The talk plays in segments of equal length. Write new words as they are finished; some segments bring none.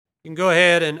You can go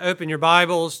ahead and open your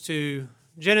Bibles to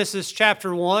Genesis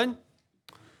chapter 1.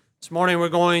 This morning we're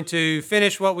going to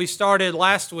finish what we started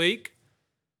last week.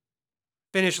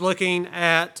 Finish looking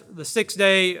at the sixth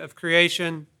day of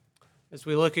creation as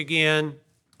we look again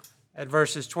at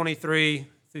verses 23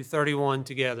 through 31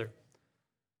 together.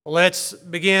 Well, let's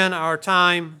begin our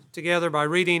time together by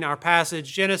reading our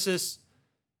passage, Genesis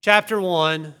chapter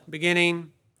 1,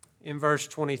 beginning in verse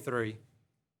 23.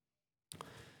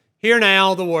 Hear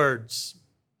now the words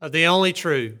of the only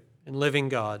true and living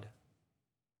God.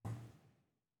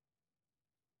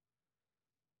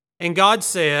 And God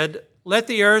said, "Let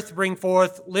the earth bring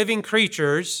forth living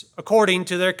creatures according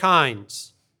to their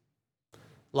kinds,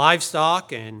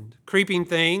 livestock and creeping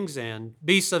things and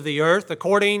beasts of the earth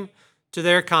according to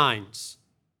their kinds."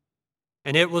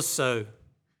 And it was so.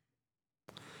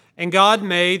 And God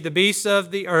made the beasts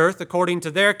of the earth according to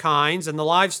their kinds, and the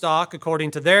livestock according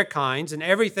to their kinds, and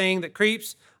everything that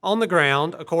creeps on the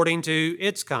ground according to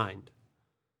its kind.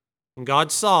 And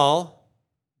God saw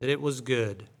that it was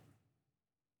good.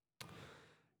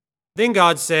 Then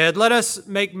God said, "Let us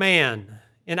make man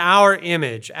in our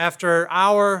image, after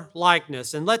our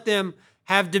likeness, and let them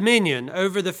have dominion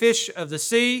over the fish of the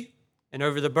sea, and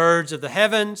over the birds of the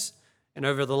heavens, and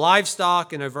over the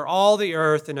livestock, and over all the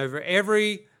earth, and over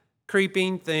every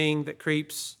creeping thing that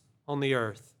creeps on the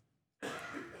earth."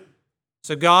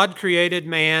 So God created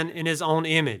man in his own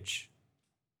image.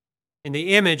 In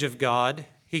the image of God,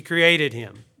 he created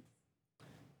him.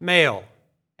 Male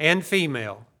and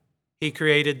female, he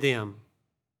created them.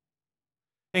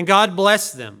 And God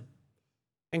blessed them.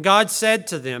 And God said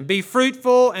to them, "Be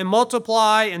fruitful and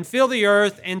multiply and fill the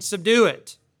earth and subdue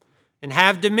it, and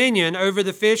have dominion over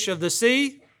the fish of the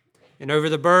sea, and over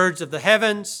the birds of the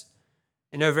heavens,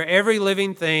 and over every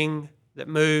living thing that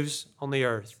moves on the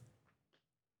earth."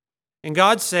 And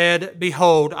God said,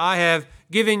 "Behold, I have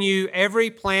given you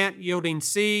every plant yielding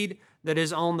seed that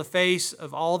is on the face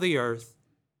of all the earth,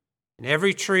 and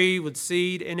every tree with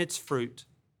seed in its fruit.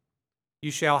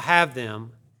 You shall have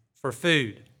them for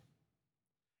food.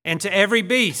 And to every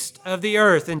beast of the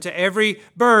earth, and to every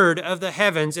bird of the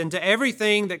heavens, and to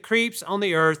everything that creeps on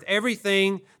the earth,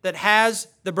 everything that has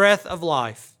the breath of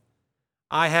life,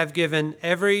 I have given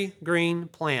every green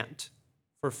plant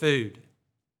for food."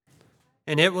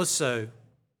 And it was so.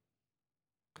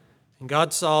 And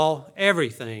God saw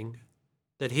everything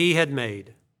that he had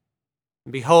made.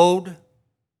 And behold,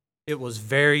 it was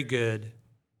very good.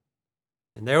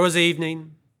 And there was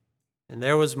evening, and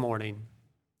there was morning,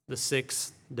 the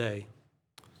sixth day.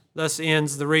 Thus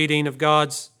ends the reading of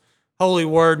God's holy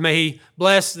word. May he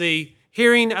bless the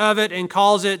hearing of it and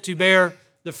cause it to bear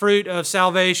the fruit of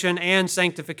salvation and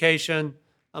sanctification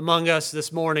among us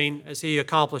this morning as he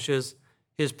accomplishes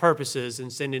his purposes in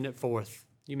sending it forth.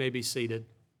 You may be seated.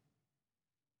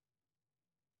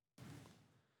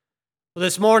 Well,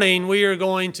 this morning we are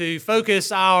going to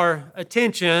focus our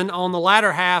attention on the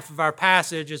latter half of our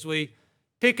passage as we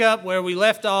pick up where we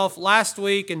left off last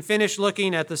week and finish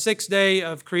looking at the sixth day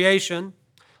of creation.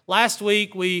 Last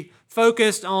week we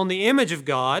focused on the image of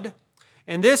God.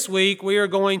 And this week, we are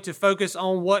going to focus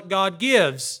on what God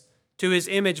gives to his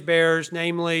image bearers,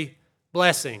 namely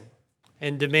blessing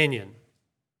and dominion.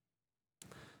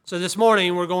 So this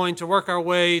morning, we're going to work our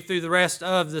way through the rest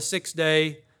of the sixth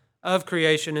day of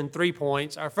creation in 3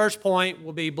 points. Our first point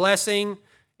will be blessing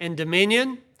and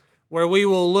dominion, where we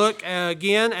will look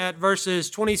again at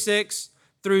verses 26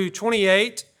 through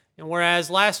 28. And whereas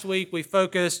last week we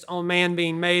focused on man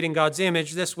being made in God's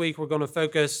image, this week we're going to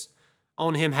focus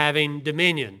on him having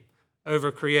dominion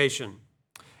over creation.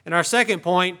 And our second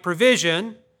point,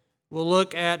 provision, we'll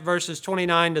look at verses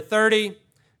 29 to 30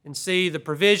 and see the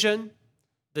provision,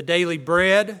 the daily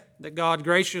bread that God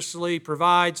graciously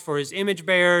provides for his image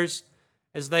bearers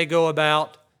as they go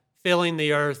about filling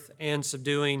the earth and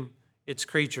subduing its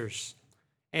creatures.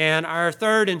 And our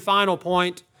third and final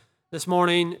point this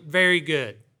morning, very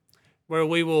good, where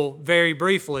we will very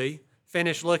briefly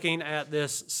finish looking at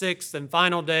this sixth and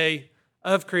final day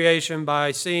of creation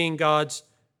by seeing God's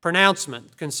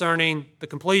pronouncement concerning the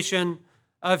completion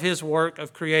of his work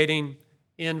of creating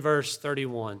in verse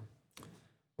 31.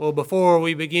 Well, before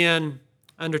we begin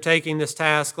undertaking this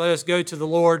task, let us go to the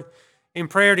Lord in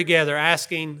prayer together,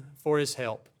 asking for his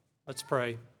help. Let's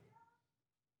pray.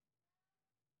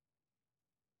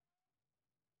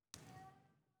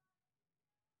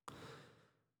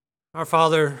 Our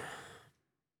Father,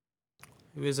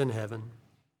 who is in heaven,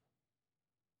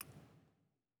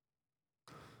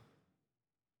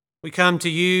 we come to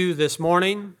you this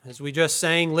morning, as we just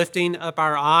sang, lifting up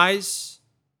our eyes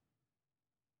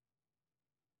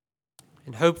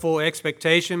in hopeful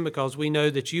expectation because we know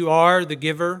that you are the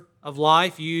giver of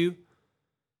life. You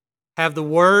have the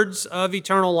words of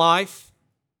eternal life.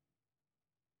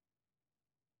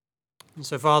 And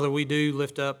so, Father, we do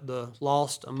lift up the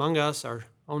lost among us, our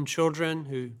own children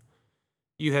who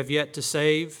you have yet to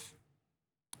save.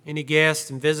 Any guests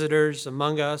and visitors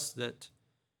among us that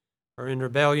are in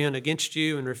rebellion against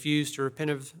you and refuse to repent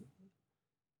of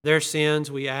their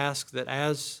sins, we ask that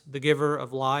as the giver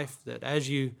of life, that as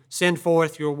you send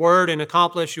forth your word and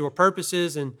accomplish your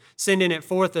purposes and sending it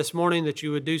forth this morning, that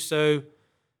you would do so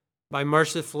by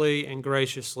mercifully and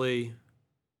graciously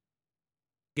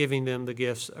giving them the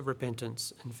gifts of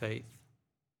repentance and faith.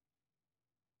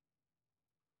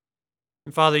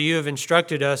 And Father, you have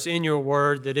instructed us in your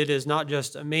word that it is not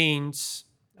just a means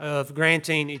of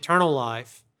granting eternal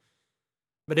life,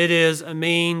 but it is a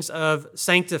means of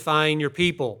sanctifying your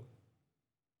people,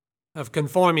 of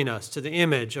conforming us to the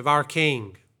image of our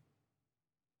King,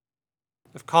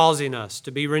 of causing us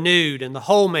to be renewed in the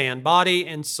whole man, body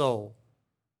and soul,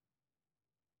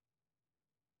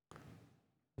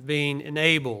 of being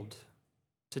enabled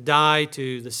to die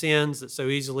to the sins that so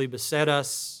easily beset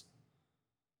us,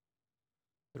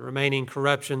 the remaining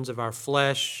corruptions of our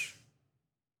flesh,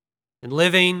 and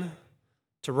living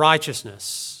to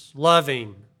righteousness,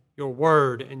 loving your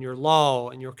word and your law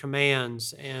and your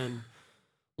commands, and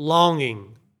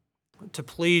longing to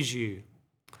please you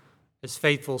as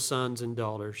faithful sons and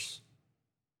daughters.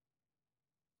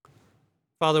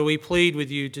 Father, we plead with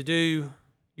you to do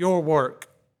your work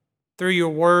through your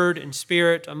word and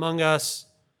spirit among us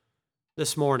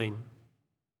this morning.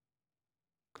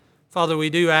 Father, we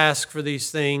do ask for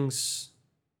these things,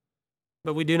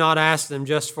 but we do not ask them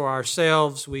just for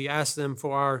ourselves. We ask them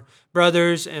for our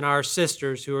brothers and our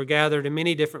sisters who are gathered in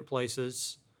many different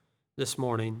places this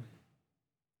morning.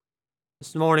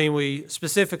 This morning we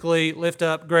specifically lift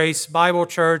up Grace Bible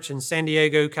Church in San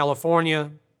Diego,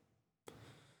 California,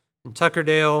 in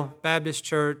Tuckerdale Baptist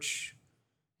Church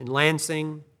in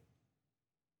Lansing.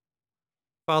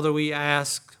 Father, we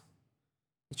ask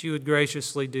that you would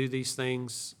graciously do these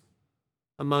things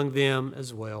among them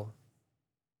as well,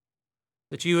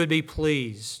 that you would be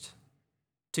pleased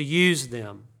to use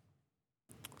them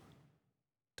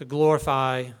to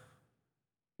glorify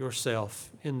yourself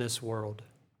in this world.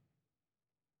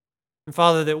 And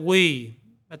Father, that we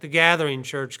at the Gathering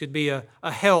Church could be a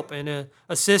help and an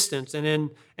assistance and an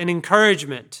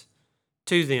encouragement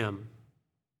to them.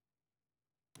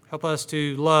 Help us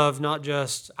to love not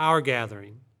just our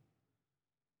gathering,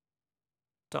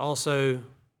 to also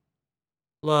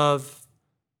love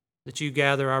that you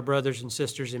gather our brothers and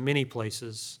sisters in many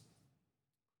places.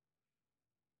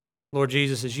 Lord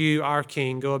Jesus, as you, our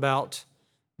King, go about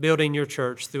building your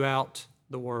church throughout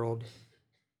the world.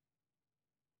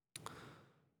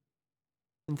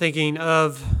 In thinking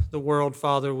of the world,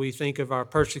 Father, we think of our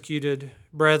persecuted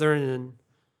brethren in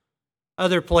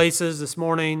other places. This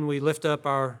morning, we lift up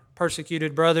our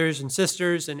persecuted brothers and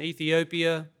sisters in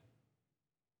Ethiopia.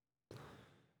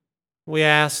 We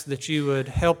ask that you would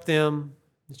help them,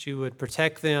 that you would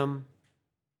protect them,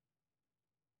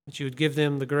 that you would give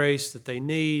them the grace that they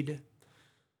need,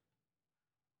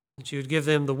 that you would give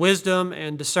them the wisdom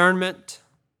and discernment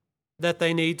that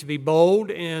they need to be bold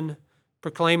in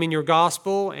proclaiming your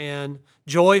gospel and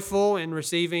joyful in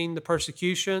receiving the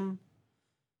persecution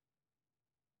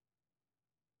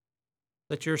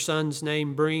that your Son's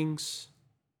name brings.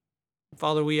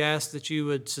 Father, we ask that you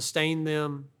would sustain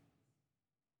them,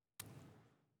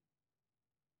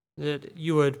 that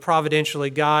you would providentially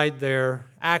guide their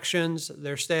actions,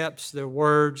 their steps, their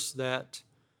words, that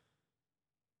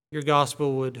your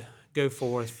gospel would go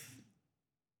forth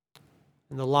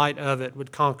and the light of it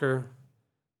would conquer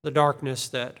the darkness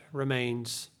that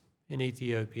remains in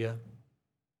Ethiopia.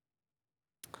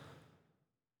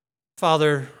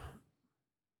 Father,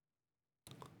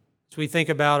 as we think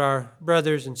about our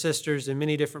brothers and sisters in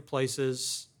many different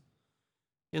places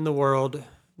in the world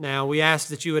now, we ask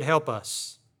that you would help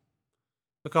us,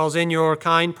 because in your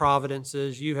kind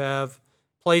providences you have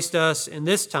placed us in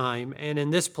this time and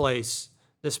in this place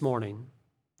this morning.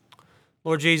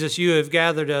 Lord Jesus, you have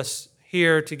gathered us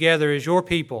here together as your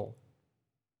people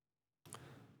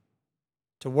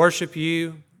to worship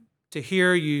you, to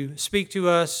hear you speak to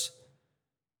us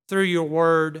through your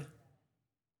word,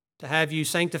 to have you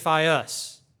sanctify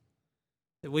us,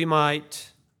 that we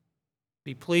might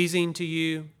be pleasing to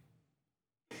you,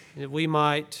 and that we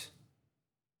might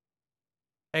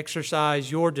exercise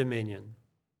your dominion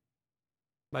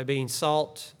by being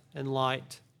salt and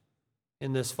light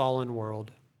in this fallen world.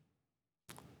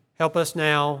 Help us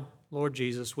now, Lord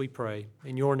Jesus, we pray.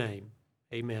 In your name,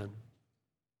 amen.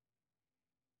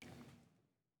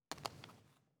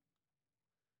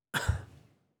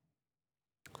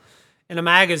 in a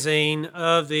magazine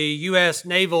of the U.S.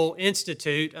 Naval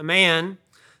Institute, a man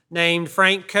named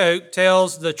Frank Coke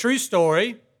tells the true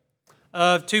story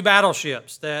of two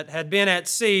battleships that had been at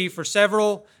sea for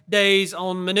several days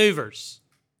on maneuvers.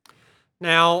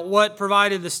 Now, what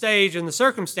provided the stage and the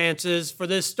circumstances for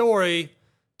this story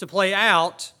to play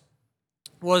out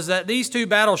was that these two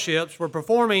battleships were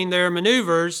performing their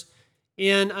maneuvers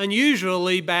in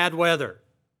unusually bad weather.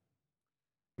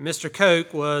 Mr.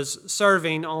 Coke was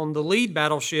serving on the lead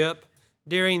battleship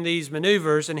during these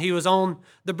maneuvers, and he was on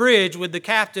the bridge with the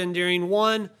captain during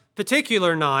one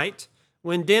particular night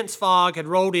when dense fog had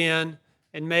rolled in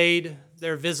and made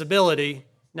their visibility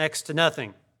next to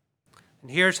nothing. And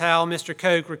here's how Mr.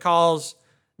 Coke recalls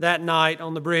that night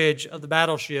on the bridge of the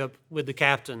battleship with the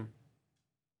captain.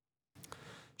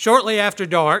 Shortly after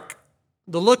dark,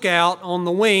 the lookout on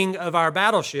the wing of our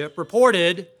battleship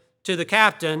reported to the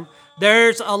captain,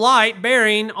 "There's a light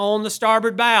bearing on the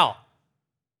starboard bow."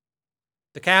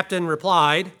 The captain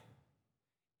replied,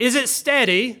 "Is it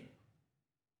steady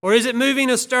or is it moving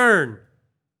astern?"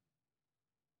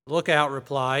 The lookout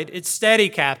replied, "It's steady,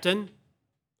 Captain."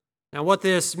 Now, what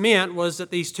this meant was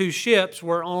that these two ships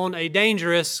were on a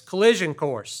dangerous collision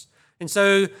course. And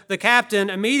so the captain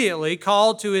immediately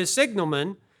called to his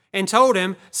signalman and told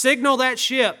him, "Signal that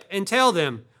ship and tell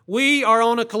them, we are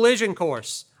on a collision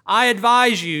course. I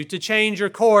advise you to change your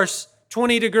course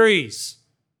 20 degrees.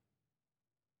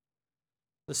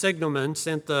 The signalman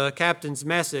sent the captain's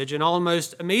message and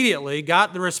almost immediately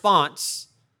got the response,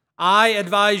 "I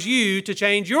advise you to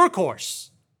change your course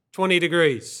 20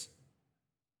 degrees.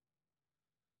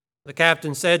 The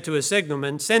captain said to his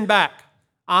signalman, "Send back.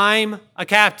 I'm a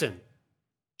captain.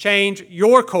 Change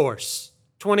your course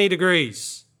 20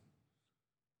 degrees.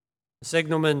 The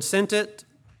signalman sent it,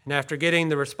 and after getting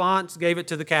the response, gave it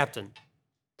to the captain.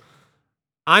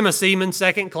 "I'm a seaman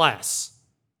second class.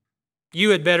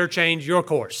 You had better change your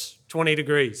course 20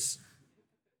 degrees.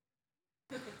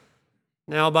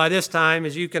 Now, by this time,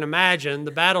 as you can imagine,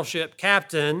 the battleship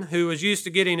captain, who was used to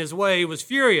getting his way, was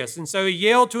furious, and so he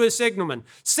yelled to his signalman,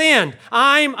 "Send!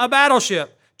 I'm a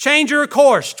battleship. Change your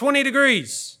course 20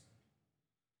 degrees.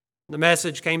 The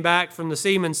message came back from the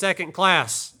seaman second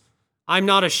class, "I'm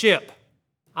not a ship.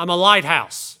 I'm a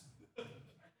lighthouse."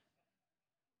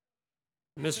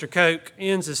 Mr. Coke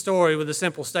ends his story with a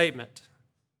simple statement: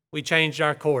 "We changed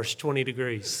our course 20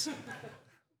 degrees.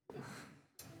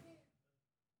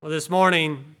 Well, this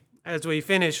morning, as we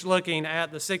finish looking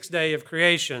at the sixth day of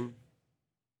creation,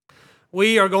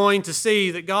 we are going to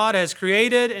see that God has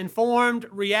created and formed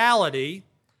reality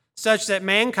such that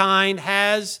mankind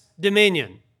has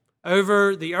dominion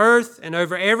over the earth and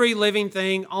over every living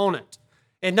thing on it.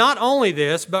 And not only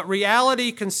this, but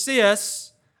reality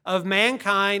consists of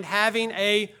mankind having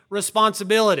a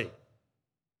responsibility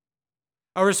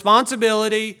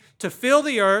to fill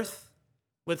the earth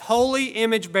with holy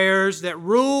image bearers that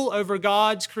rule over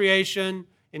God's creation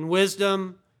in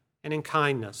wisdom and in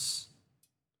kindness.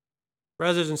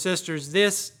 Brothers and sisters,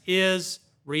 this is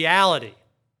reality.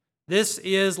 This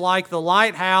is like the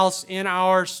lighthouse in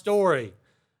our story.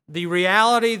 The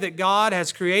reality that God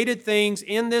has created things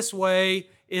in this way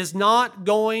is not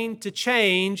going to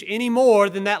change any more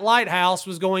than that lighthouse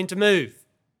was going to move.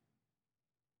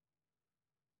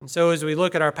 And so as we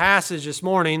look at our passage this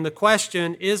morning, the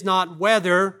question is not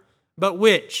whether, but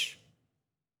which.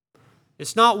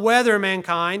 It's not whether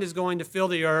mankind is going to fill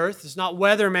the earth. It's not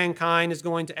whether mankind is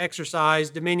going to exercise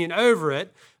dominion over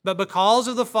it. But because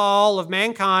of the fall of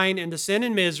mankind into sin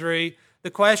and misery,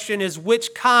 the question is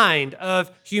which kind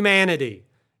of humanity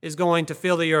is going to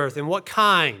fill the earth and what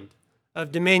kind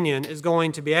of dominion is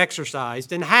going to be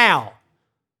exercised and how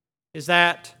is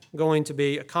that going to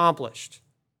be accomplished.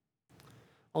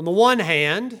 On the one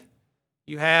hand,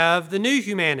 you have the new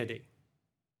humanity,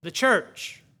 the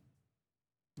church,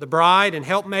 the bride and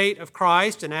helpmate of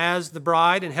Christ, and as the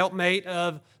bride and helpmate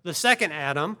of the second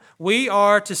Adam, we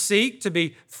are to seek to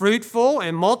be fruitful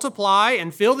and multiply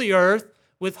and fill the earth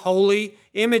with holy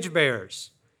image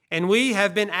bearers. And we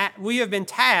have been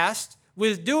tasked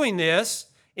with doing this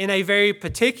in a very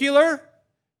particular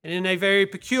and in a very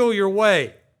peculiar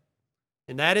way,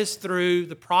 and that is through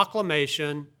the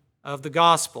proclamation of the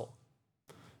gospel.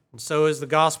 And so as the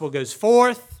gospel goes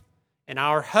forth and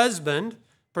our husband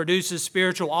produces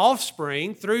spiritual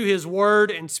offspring through his word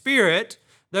and spirit,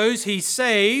 those he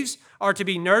saves are to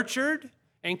be nurtured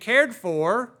and cared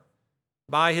for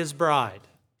by his bride.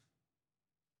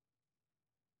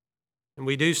 And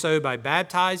we do so by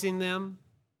baptizing them,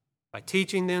 by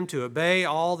teaching them to obey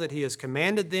all that he has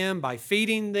commanded them, by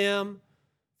feeding them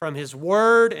from his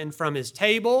word and from his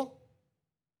table.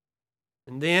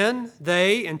 And then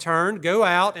they, in turn, go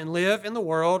out and live in the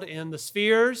world in the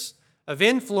spheres of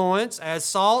influence as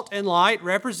salt and light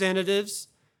representatives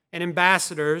and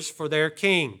ambassadors for their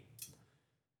king.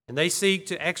 And they seek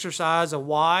to exercise a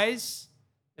wise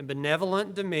and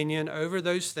benevolent dominion over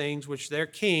those things which their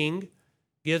king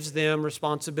gives them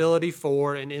responsibility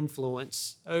for and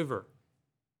influence over.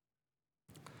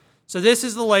 So this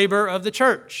is the labor of the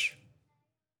church,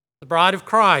 the bride of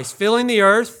Christ, filling the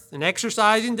earth and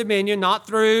exercising dominion not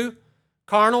through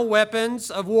carnal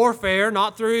weapons of warfare,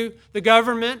 not through the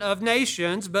government of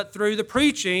nations, but through the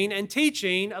preaching and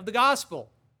teaching of the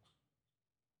gospel,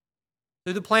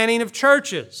 through the planting of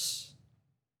churches,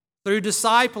 through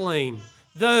discipling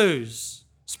those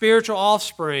spiritual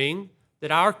offspring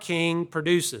that our King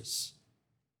produces.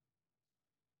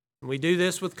 And we do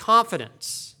this with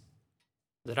confidence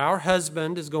that our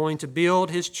husband is going to build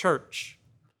his church,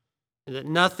 and that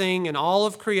nothing in all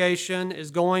of creation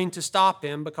is going to stop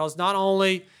him, because not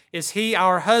only is he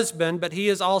our husband, but he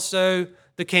is also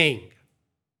the king.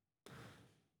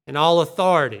 And all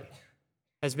authority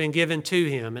has been given to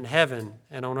him in heaven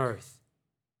and on earth.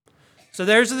 So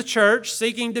there's the church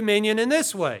seeking dominion in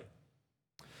this way.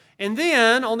 And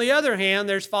then, on the other hand,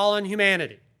 there's fallen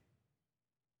humanity.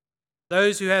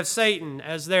 Those who have Satan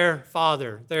as their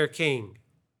father, their king,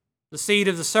 the seed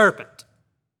of the serpent.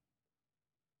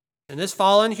 And this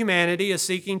fallen humanity is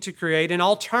seeking to create an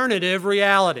alternative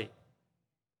reality.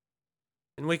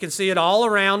 And we can see it all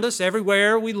around us,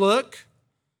 everywhere we look.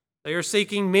 They are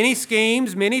seeking many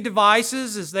schemes, many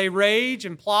devices as they rage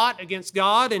and plot against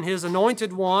God and His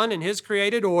anointed one and His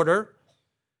created order.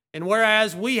 And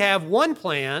whereas we have one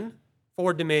plan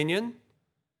for dominion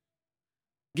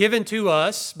given to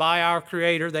us by our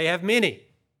Creator, they have many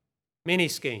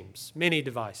schemes, many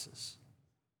devices.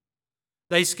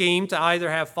 They scheme to either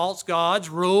have false gods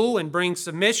rule and bring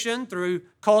submission through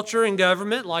culture and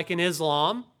government, like in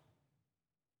Islam,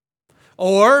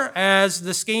 or, as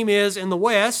the scheme is in the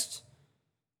West,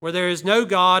 where there is no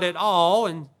God at all,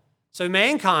 and so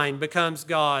mankind becomes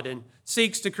God and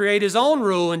seeks to create his own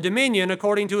rule and dominion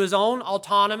according to his own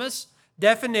autonomous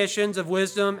definitions of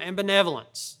wisdom and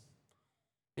benevolence.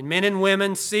 And men and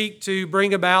women seek to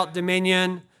bring about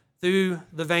dominion through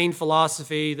the vain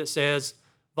philosophy that says,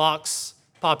 Vox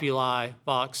populi,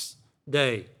 vox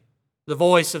Dei. The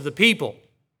voice of the people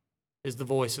is the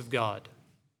voice of God.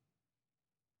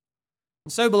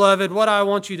 And so, beloved, what I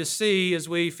want you to see as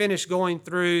we finish going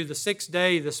through the sixth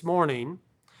day this morning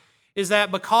is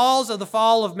that because of the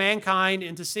fall of mankind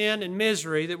into sin and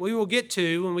misery that we will get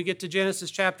to when we get to Genesis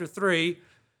chapter 3,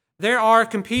 there are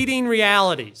competing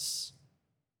realities,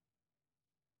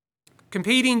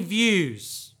 competing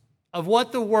views of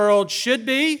what the world should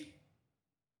be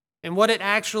and what it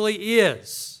actually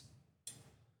is.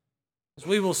 As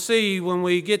we will see when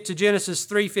we get to Genesis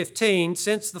 3:15,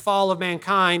 since the fall of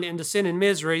mankind into sin and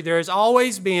misery, there has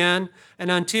always been,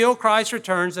 and until Christ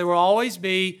returns, there will always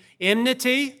be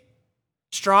enmity,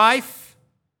 strife,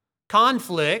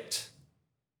 conflict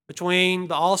between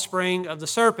the offspring of the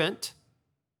serpent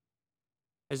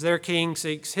as their king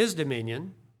seeks his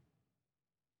dominion.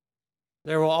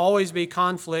 There will always be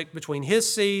conflict between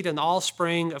his seed and the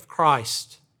offspring of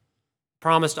Christ,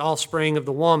 promised offspring of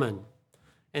the woman.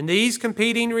 And these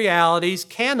competing realities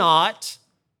cannot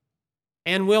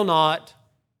and will not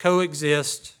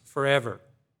coexist forever.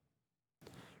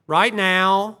 Right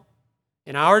now,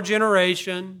 in our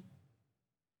generation,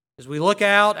 as we look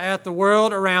out at the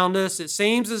world around us, it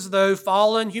seems as though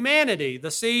fallen humanity,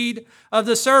 the seed of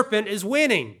the serpent, is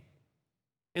winning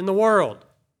in the world.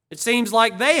 It seems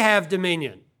like they have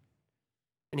dominion.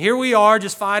 And here we are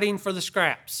just fighting for the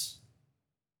scraps.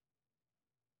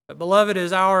 But beloved,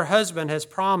 as our husband has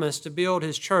promised to build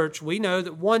his church, we know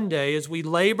that one day as we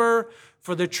labor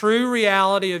for the true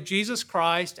reality of Jesus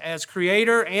Christ as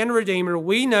Creator and Redeemer,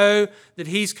 we know that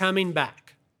He's coming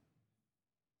back.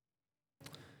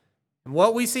 And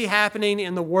what we see happening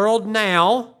in the world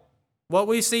now, what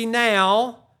we see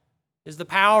now is the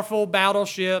powerful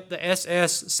battleship, the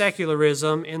SS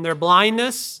secularism, in their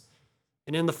blindness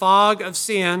and in the fog of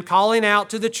sin, calling out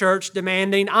to the church,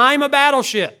 demanding, I'm a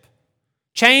battleship.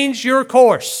 Change your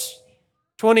course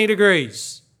 20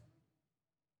 degrees.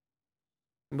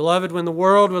 And beloved, when the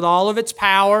world with all of its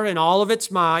power and all of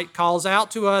its might calls out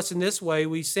to us in this way,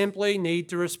 we simply need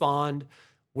to respond,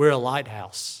 we're a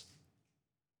lighthouse.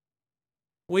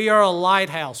 We are a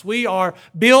lighthouse. We are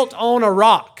built on a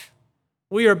rock.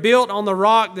 We are built on the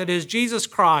rock that is Jesus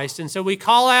Christ. And so we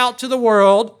call out to the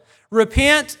world,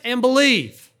 repent and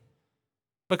believe.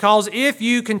 Because if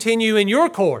you continue in your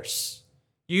course,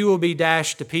 you will be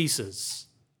dashed to pieces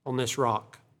on this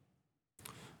rock.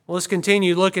 Well, let's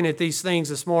continue looking at these things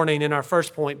this morning in our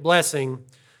first point, blessing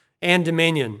and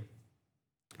dominion.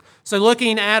 So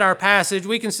looking at our passage,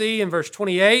 we can see in verse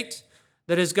 28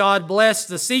 that as God blessed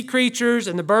the sea creatures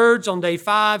and the birds on day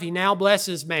 5, he now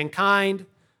blesses mankind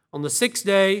on the 6th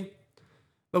day.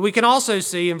 But we can also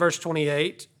see in verse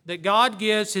 28 that God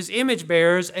gives his image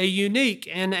bearers a unique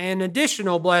and an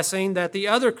additional blessing that the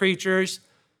other creatures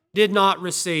did not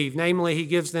receive. Namely, he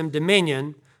gives them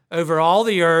dominion over all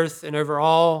the earth and over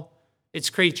all its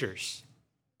creatures.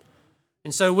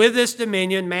 And so with this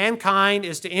dominion, mankind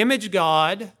is to image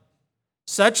God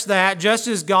such that just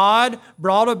as God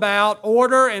brought about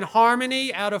order and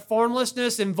harmony out of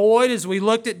formlessness and void, as we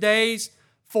looked at days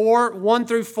 1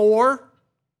 through 4,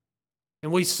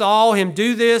 and we saw him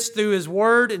do this through his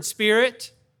word and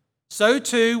spirit, so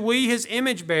too we, his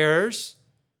image bearers,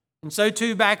 and so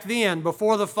too back then,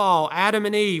 before the fall, Adam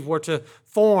and Eve were to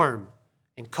form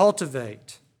and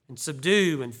cultivate and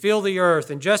subdue and fill the earth.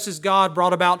 And just as God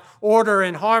brought about order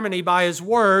and harmony by his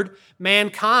word,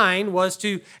 mankind was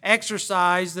to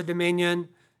exercise the dominion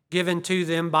given to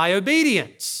them by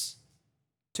obedience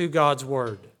to God's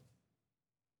word.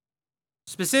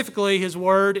 Specifically, his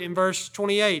word in verse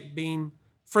 28, being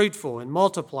fruitful and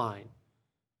multiplying.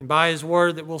 And by his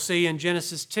word that we'll see in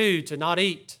Genesis 2, to not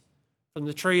eat from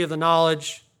the tree of the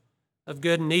knowledge of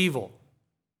good and evil.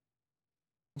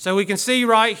 And so we can see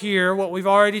right here what we've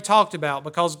already talked about,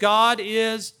 because God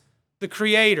is the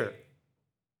creator,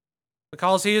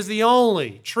 because he is the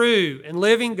only true and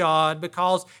living God,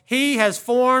 because he has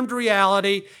formed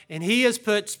reality and he has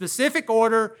put specific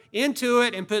order into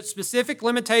it and put specific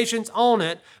limitations on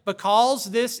it.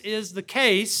 Because this is the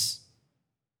case,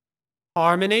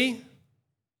 harmony,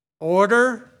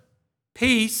 order,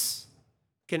 peace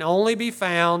can only be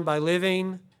found by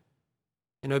living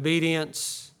in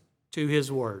obedience to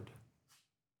his word.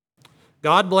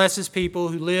 God blesses people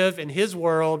who live in his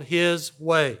world, his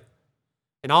way.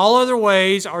 And all other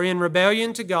ways are in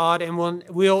rebellion to God and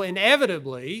will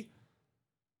inevitably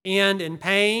end in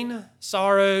pain,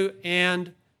 sorrow,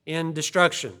 and in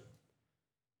destruction.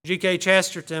 G.K.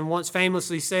 Chesterton once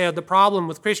famously said, "The problem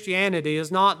with Christianity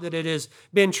is not that it has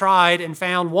been tried and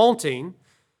found wanting,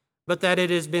 but that it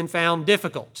has been found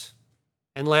difficult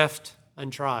and left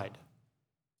untried."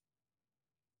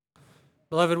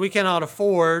 Beloved, we cannot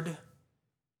afford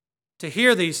to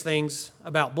hear these things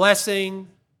about blessing,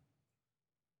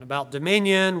 about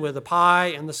dominion with a pie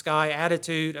in the sky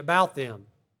attitude about them,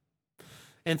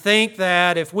 and think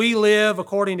that if we live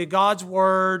according to God's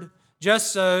word,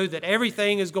 just so that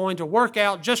everything is going to work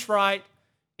out just right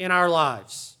in our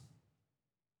lives.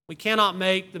 We cannot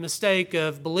make the mistake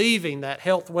of believing that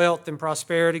health, wealth, and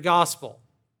prosperity gospel.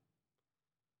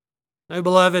 No,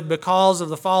 beloved, because of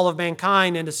the fall of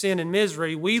mankind into sin and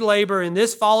misery, we labor in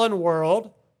this fallen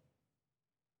world,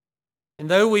 and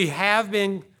though we have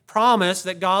been promised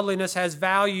that godliness has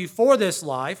value for this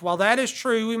life, while that is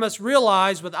true, we must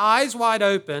realize with eyes wide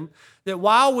open that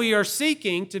while we are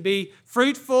seeking to be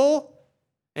fruitful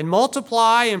and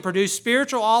multiply and produce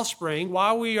spiritual offspring,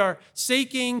 while we are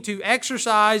seeking to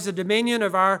exercise the dominion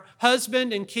of our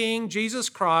husband and King, Jesus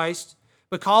Christ,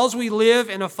 because we live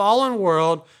in a fallen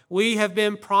world, we have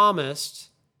been promised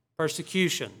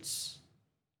persecutions,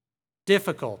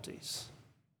 difficulties,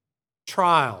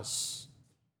 trials,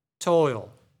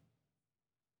 toil.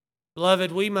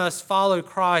 Beloved, we must follow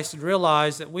Christ and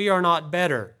realize that we are not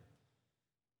better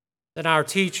than our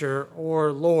teacher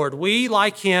or Lord. We,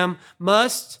 like him,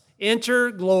 must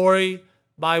enter glory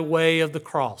by way of the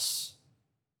cross.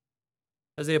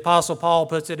 As the Apostle Paul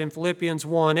puts it in Philippians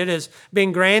 1, it has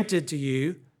been granted to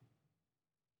you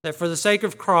that for the sake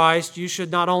of Christ you should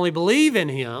not only believe in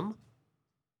him,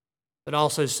 but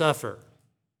also suffer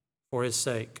for his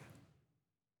sake.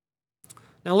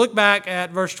 Now look back at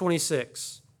verse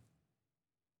 26.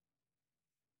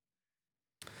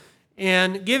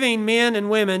 In giving men and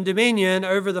women dominion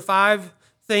over the 5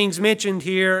 things mentioned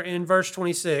here in verse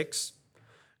 26,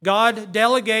 God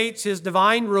delegates his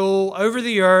divine rule over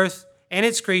the earth and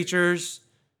its creatures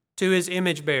to his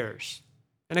image bearers.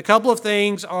 And a couple of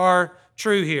things are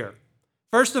true here.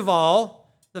 First of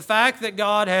all, the fact that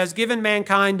God has given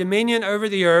mankind dominion over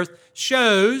the earth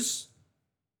shows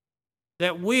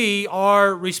that we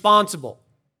are responsible.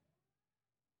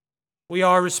 We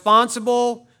are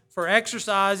responsible for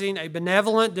exercising a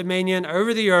benevolent dominion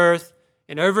over the earth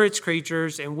and over its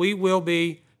creatures, and we will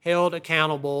be held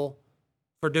accountable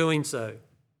for doing so.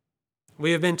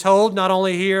 We have been told not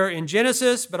only here in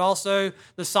Genesis, but also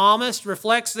the psalmist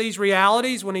reflects these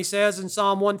realities when he says in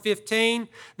Psalm 115,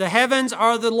 "The heavens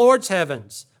are the Lord's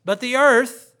heavens, but the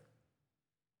earth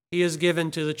he has given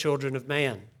to the children of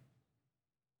man."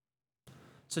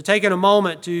 So taking a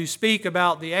moment to speak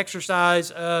about the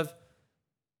exercise of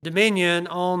dominion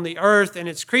on the earth and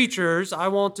its creatures, I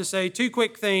want to say two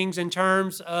quick things in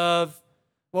terms of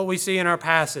what we see in our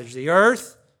passage. The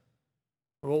earth,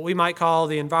 or what we might call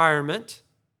the environment,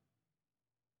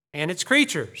 and its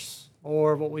creatures,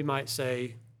 or what we might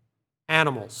say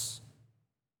animals.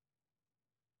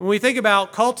 When we think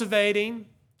about cultivating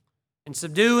and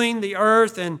subduing the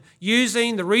earth and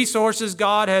using the resources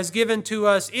God has given to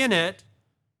us in it,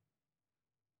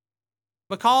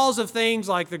 because of things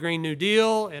like the Green New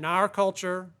Deal in our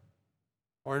culture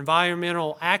or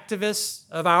environmental activists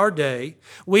of our day,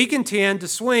 we can tend to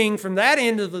swing from that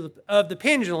end of the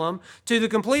pendulum to the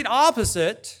complete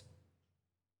opposite,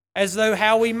 as though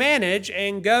how we manage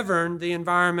and govern the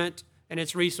environment and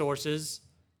its resources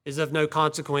is of no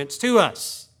consequence to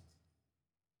us.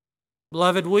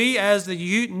 Beloved, we as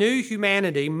the new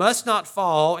humanity must not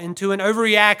fall into an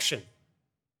overreaction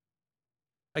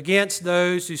against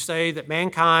those who say that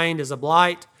mankind is a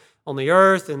blight on the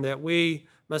earth and that we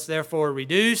must therefore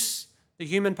reduce the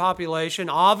human population.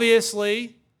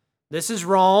 Obviously, this is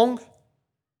wrong.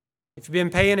 If you've been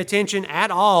paying attention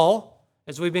at all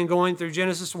as we've been going through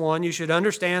Genesis 1, you should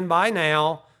understand by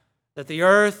now that the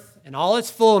earth and all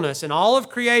its fullness and all of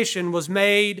creation was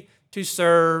made to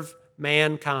serve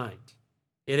mankind.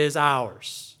 It is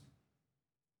ours.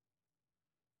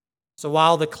 So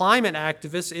while the climate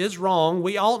activist is wrong,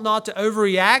 we ought not to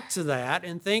overreact to that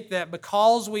and think that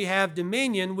because we have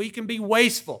dominion, we can be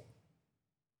wasteful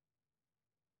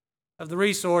of the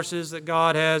resources that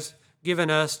God has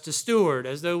given us to steward,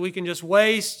 as though we can just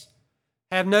waste,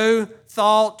 have no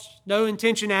thought, no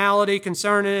intentionality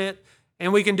concerning it,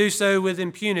 and we can do so with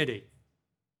impunity.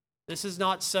 This is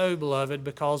not so, beloved,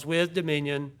 because with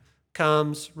dominion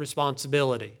comes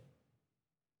responsibility.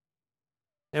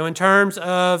 Now, in terms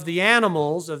of the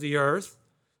animals of the earth,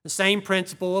 the same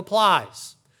principle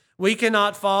applies. We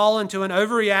cannot fall into an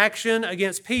overreaction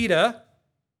against PETA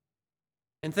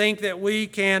and think that we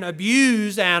can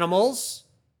abuse animals,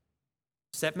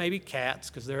 except maybe cats,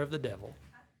 because they're of the devil.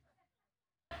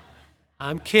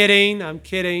 I'm kidding.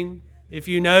 If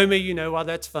you know me, you know why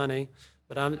that's funny,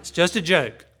 but it's just a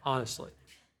joke, honestly.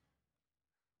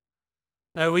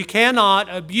 No, we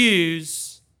cannot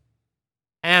abuse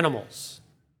animals.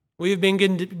 We have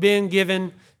been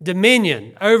given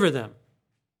dominion over them.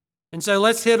 And so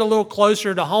let's hit a little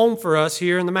closer to home for us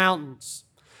here in the mountains.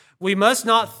 We must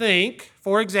not think,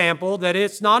 for example, that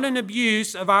it's not an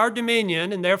abuse of our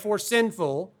dominion and therefore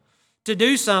sinful to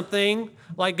do something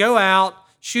like go out,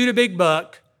 shoot a big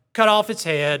buck, cut off its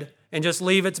head, and just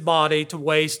leave its body to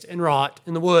waste and rot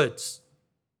in the woods.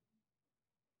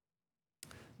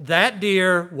 That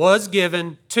deer was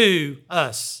given to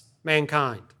us,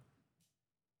 mankind.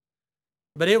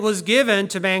 But it was given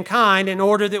to mankind in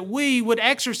order that we would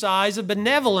exercise a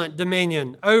benevolent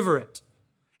dominion over it.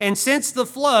 And since the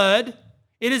flood,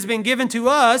 it has been given to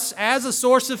us as a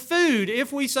source of food,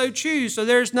 if we so choose. So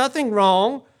there's nothing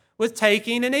wrong with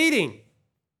taking and eating.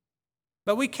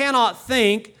 But we cannot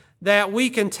think that we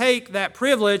can take that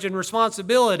privilege and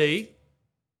responsibility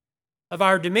of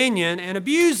our dominion and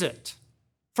abuse it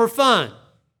for fun,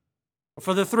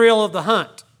 for the thrill of the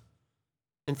hunt,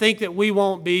 and think that we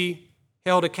won't be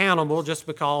held accountable just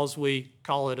because we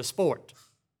call it a sport.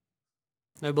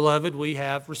 No, beloved, we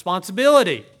have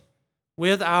responsibility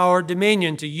with our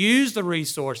dominion to use the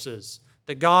resources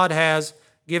that God has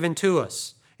given to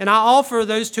us. And I offer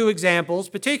those two examples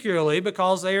particularly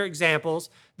because they are examples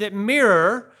that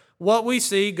mirror what we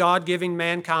see God giving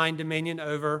mankind dominion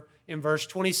over in verse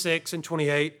 26 and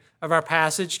 28 of our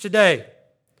passage today.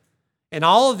 And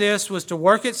all of this was to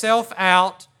work itself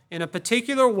out in a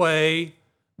particular way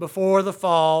before the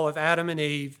fall of Adam and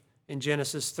Eve in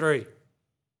Genesis 3.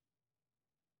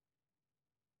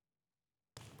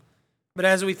 But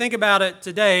as we think about it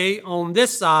today, on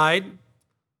this side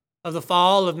of the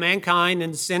fall of mankind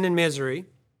into sin and misery,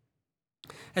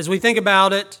 as we think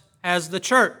about it as the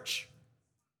church,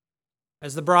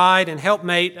 as the bride and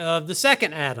helpmate of the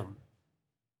second Adam,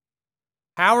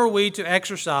 how are we to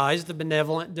exercise the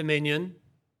benevolent dominion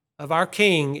of our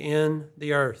King in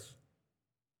the earth?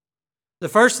 The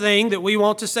first thing that we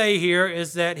want to say here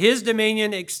is that his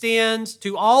dominion extends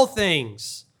to all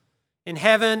things in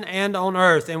heaven and on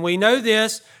earth. And we know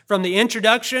this from the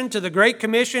introduction to the Great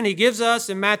Commission he gives us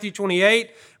in Matthew 28,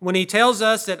 when he tells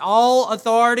us that all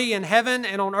authority in heaven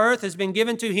and on earth has been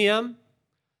given to him,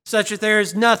 such that there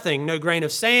is nothing, no grain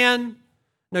of sand,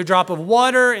 no drop of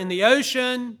water in the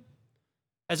ocean.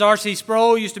 As R.C.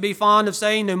 Sproul used to be fond of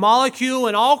saying, no molecule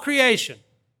in all creation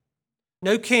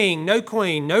no king, no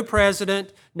queen, no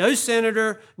president, no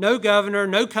senator, no governor,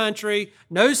 no country,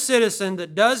 no citizen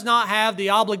that does not have the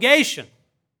obligation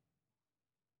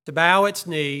to bow its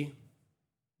knee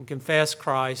and confess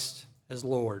Christ as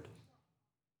Lord.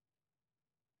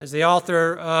 As the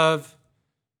author of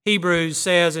Hebrews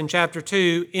says in chapter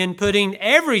 2, in putting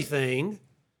everything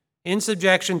in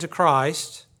subjection to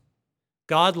Christ,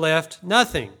 God left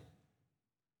nothing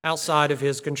outside of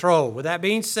his control. With that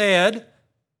being said,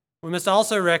 we must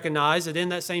also recognize that in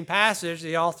that same passage,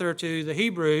 the author to the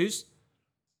Hebrews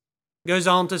goes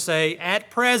on to say,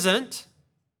 at present,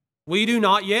 we do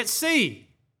not yet see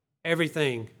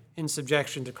everything in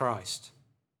subjection to Christ.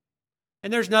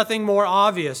 And there's nothing more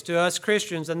obvious to us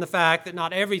Christians than the fact that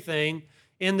not everything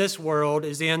in this world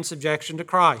is in subjection to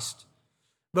Christ.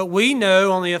 But we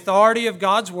know on the authority of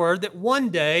God's word that one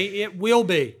day it will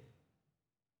be.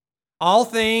 All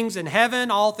things in heaven,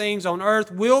 all things on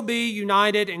earth will be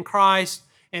united in Christ,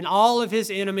 and all of his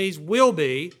enemies will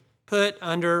be put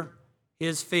under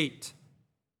his feet.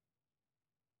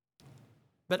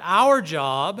 But our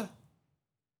job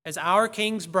as our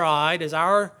King's bride, as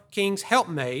our King's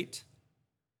helpmate,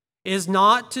 is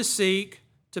not to seek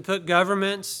to put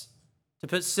governments, to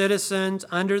put citizens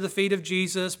under the feet of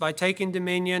Jesus by taking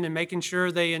dominion and making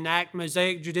sure they enact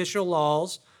Mosaic judicial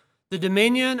laws. The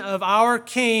dominion of our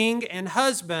King and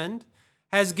husband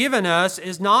has given us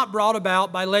is not brought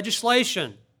about by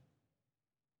legislation.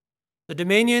 The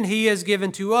dominion he has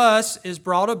given to us is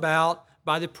brought about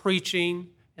by the preaching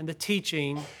and the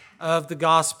teaching of the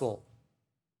gospel.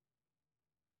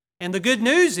 And the good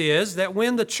news is that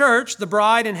when the church, the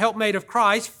bride and helpmate of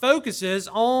Christ, focuses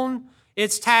on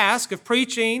its task of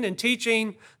preaching and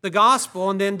teaching the gospel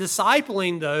and then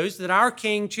discipling those that our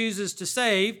King chooses to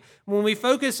save, when we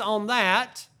focus on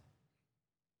that,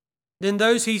 then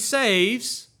those he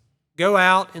saves go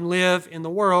out and live in the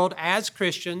world as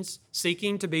Christians,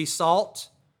 seeking to be salt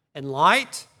and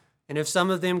light. And if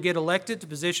some of them get elected to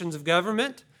positions of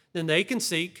government, then they can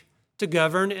seek to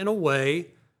govern in a way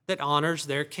that honors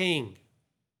their King.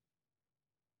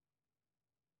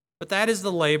 But that is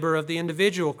the labor of the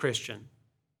individual Christian.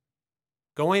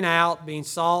 Going out, being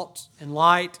salt and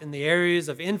light in the areas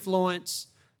of influence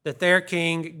that their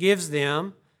King gives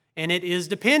them, and it is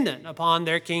dependent upon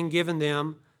their King giving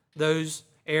them those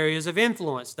areas of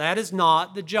influence. That is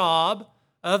not the job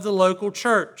of the local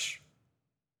church.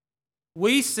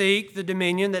 We seek the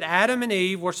dominion that Adam and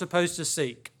Eve were supposed to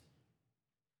seek.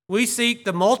 We seek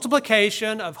the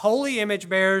multiplication of holy image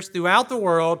bearers throughout the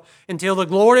world until the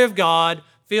glory of God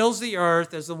fills the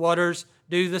earth as the waters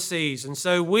do the seas. And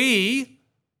so we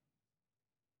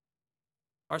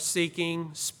are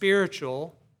seeking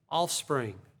spiritual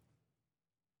offspring.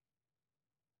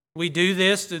 We do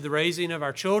this through the raising of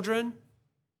our children,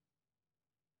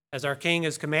 as our King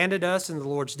has commanded us in the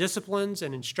Lord's disciplines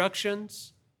and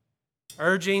instructions,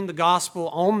 urging the gospel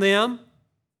on them.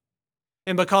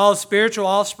 And because spiritual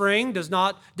offspring does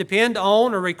not depend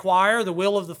on or require the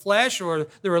will of the flesh or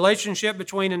the relationship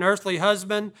between an earthly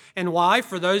husband and wife,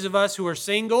 for those of us who are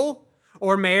single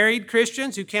or married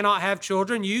Christians who cannot have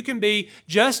children, you can be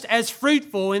just as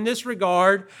fruitful in this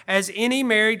regard as any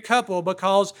married couple,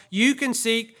 because you can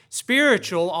seek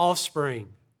spiritual offspring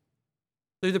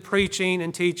through the preaching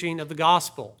and teaching of the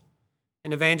gospel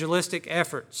and evangelistic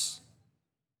efforts.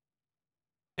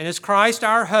 And as Christ,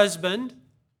 our husband,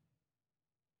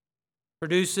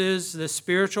 produces the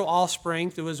spiritual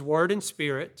offspring through his word and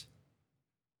spirit,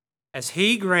 as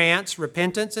he grants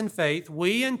repentance and faith,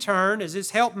 we in turn, as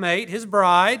his helpmate, his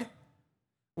bride,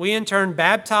 we in turn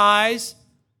baptize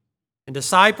and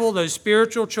disciple those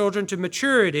spiritual children to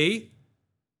maturity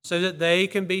so that they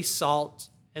can be salt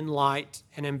and light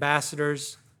and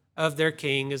ambassadors of their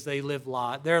King as they live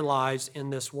their lives in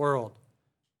this world.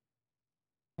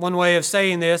 One way of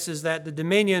saying this is that the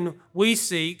dominion we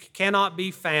seek cannot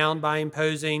be found by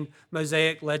imposing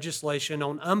Mosaic legislation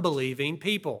on unbelieving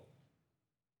people.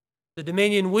 The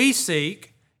dominion we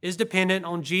seek is dependent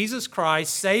on Jesus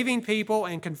Christ saving people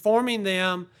and conforming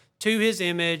them to his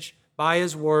image by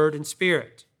his word and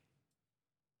spirit.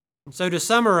 And so to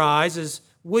summarize, as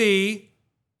we,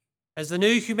 as the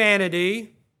new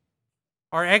humanity,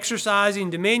 are exercising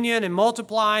dominion and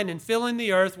multiplying and filling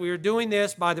the earth, we are doing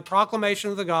this by the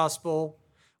proclamation of the gospel.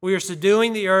 We are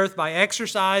subduing the earth by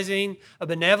exercising a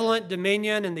benevolent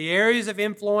dominion in the areas of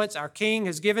influence our King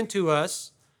has given to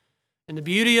us. And the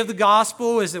beauty of the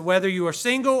gospel is that whether you are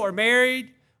single or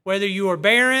married, whether you are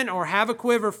barren or have a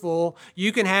quiver full,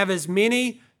 you can have as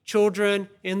many children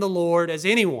in the Lord as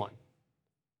anyone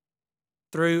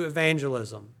through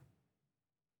evangelism.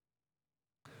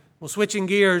 Well, switching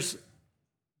gears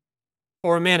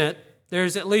for a minute,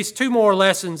 there's at least two more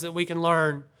lessons that we can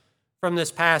learn from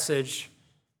this passage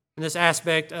and this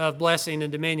aspect of blessing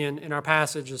and dominion in our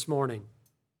passage this morning.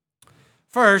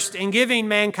 First, in giving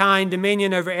mankind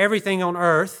dominion over everything on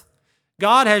earth,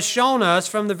 God has shown us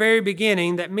from the very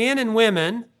beginning that men and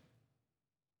women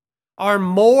are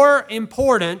more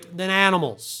important than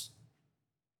animals.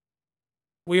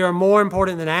 We are more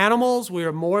important than animals. We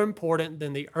are more important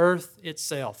than the earth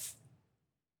itself.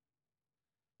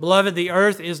 Beloved, the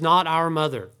earth is not our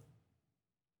mother.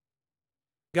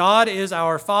 God is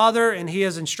our Father, and He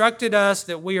has instructed us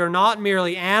that we are not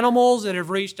merely animals that have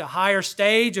reached a higher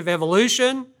stage of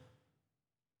evolution,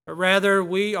 but rather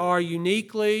we are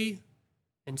uniquely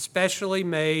and specially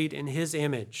made in His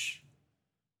image.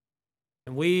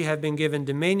 And we have been given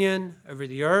dominion over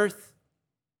the earth,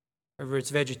 over its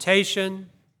vegetation,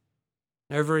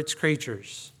 and over its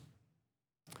creatures.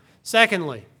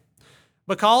 Secondly,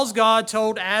 because God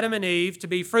told Adam and Eve to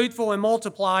be fruitful and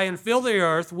multiply and fill the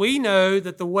earth, we know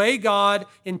that the way God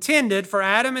intended for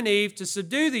Adam and Eve to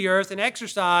subdue the earth and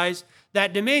exercise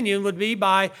that dominion would be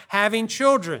by having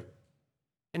children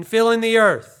and filling the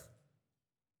earth.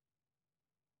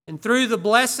 And through the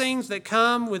blessings that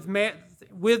come with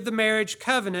the marriage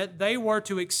covenant, they were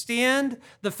to extend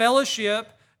the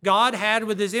fellowship God had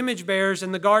with His image bearers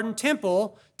in the garden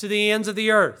temple to the ends of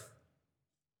the earth.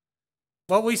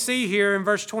 What we see here in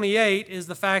verse 28 is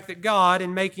the fact that God,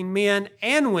 in making men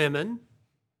and women,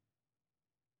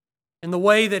 in the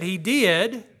way that He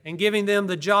did, and giving them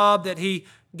the job that He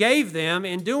gave them,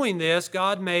 in doing this,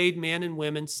 God made men and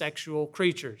women sexual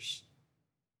creatures.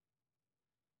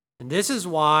 And this is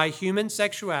why human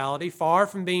sexuality, far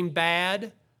from being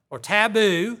bad or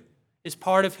taboo, is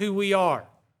part of who we are.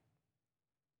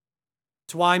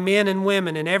 It's why men and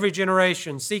women in every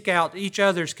generation seek out each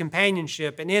other's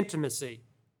companionship and intimacy.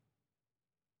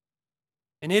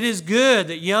 And it is good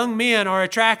that young men are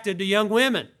attracted to young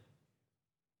women.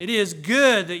 It is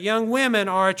good that young women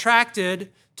are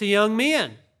attracted to young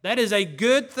men. That is a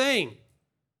good thing.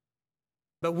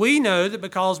 But we know that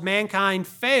because mankind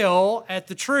fell at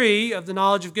the tree of the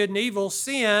knowledge of good and evil,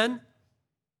 sin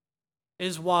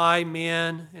is why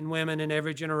men and women in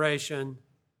every generation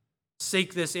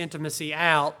seek this intimacy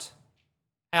outside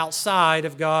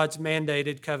of God's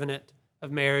mandated covenant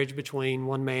of marriage between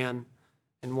one man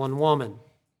and one woman.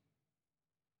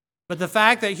 But the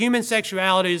fact that human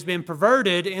sexuality has been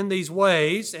perverted in these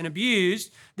ways and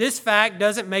abused, this fact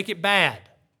doesn't make it bad.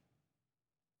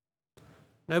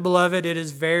 No, beloved, it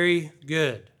is very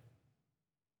good.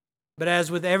 But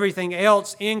as with everything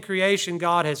else in creation,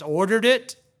 God has ordered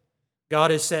it.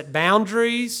 God has set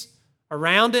boundaries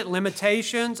around it,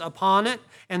 limitations upon it,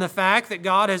 and the fact that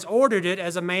God has ordered it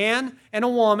as a man and a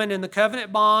woman in the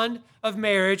covenant bond of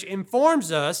marriage informs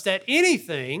us that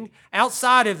anything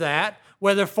outside of that,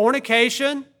 whether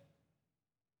fornication,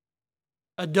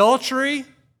 adultery,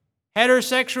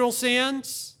 heterosexual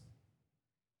sins,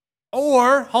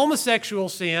 or homosexual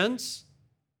sins,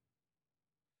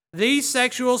 these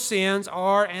sexual sins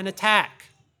are an attack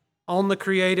on the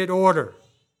created order.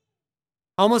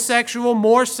 Homosexual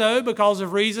more so because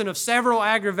of reason of several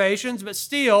aggravations, but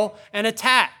still an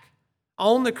attack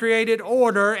on the created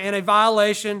order and a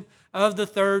violation of the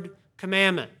third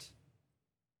commandment,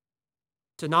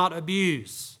 to not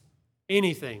abuse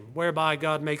anything whereby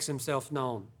God makes Himself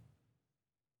known,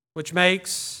 which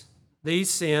makes these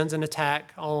sins an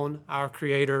attack on our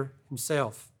Creator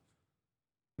Himself.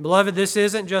 Beloved, this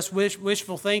isn't just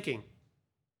wishful thinking.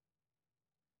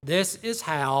 This is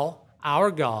how our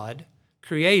God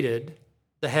created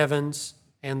the heavens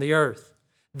and the earth.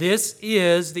 This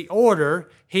is the order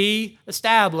He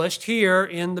established here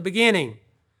in the beginning.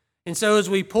 And so as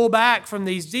we pull back from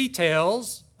these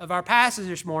details of our passage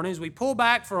this morning, as we pull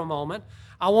back for a moment,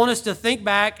 I want us to think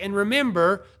back and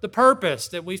remember the purpose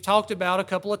that we've talked about a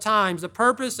couple of times, the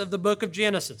purpose of the book of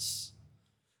Genesis.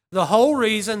 The whole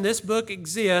reason this book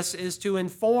exists is to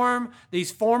inform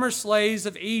these former slaves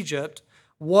of Egypt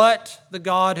what the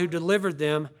God who delivered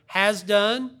them has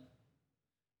done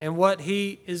and what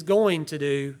He is going to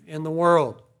do in the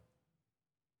world.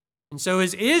 And so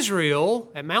as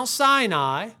Israel at Mount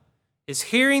Sinai is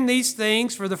hearing these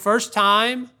things for the first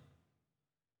time,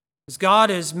 as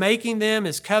God is making them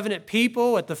His covenant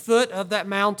people at the foot of that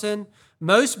mountain,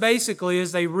 most basically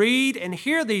as they read and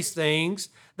hear these things,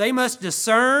 they must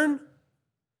discern,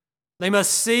 they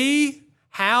must see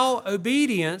how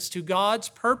obedience to God's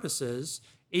purposes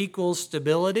equals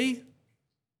stability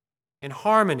and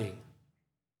harmony,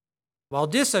 while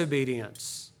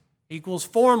disobedience equals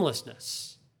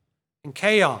formlessness and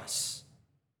chaos.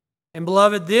 And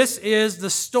beloved, this is the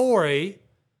story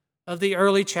of the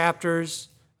early chapters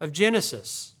of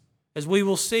Genesis. As we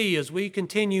will see as we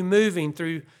continue moving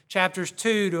through chapters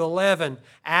 2 to 11,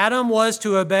 Adam was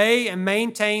to obey and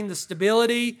maintain the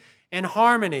stability and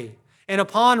harmony. And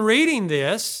upon reading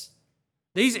this,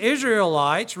 these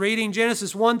Israelites, reading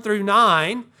Genesis 1 through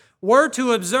 9, were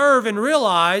to observe and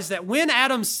realize that when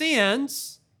Adam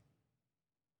sins,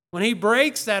 when he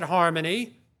breaks that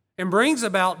harmony and brings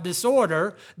about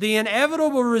disorder, the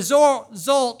inevitable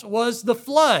result was the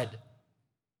flood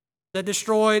that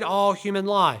destroyed all human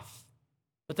life.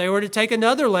 But they were to take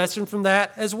another lesson from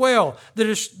that as well.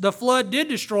 The flood did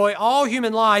destroy all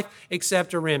human life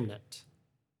except a remnant,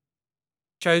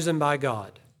 chosen by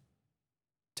God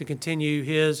to continue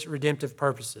His redemptive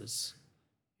purposes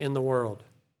in the world.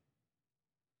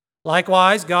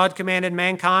 Likewise, God commanded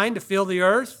mankind to fill the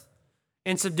earth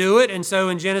and subdue it. And so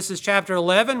in Genesis chapter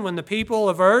 11, when the people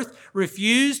of earth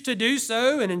refused to do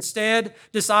so and instead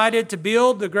decided to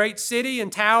build the great city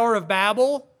and Tower of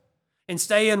Babel and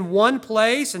stay in one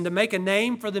place and to make a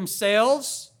name for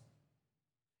themselves,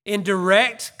 in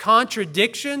direct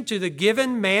contradiction to the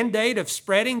given mandate of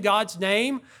spreading God's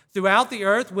name throughout the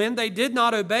earth, when they did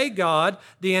not obey God,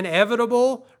 the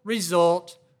inevitable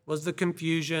result was the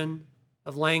confusion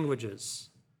of languages,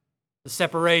 the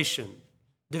separation,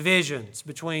 divisions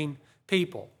between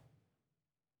people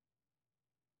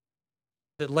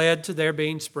that led to their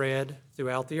being spread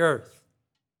throughout the earth.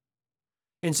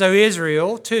 And so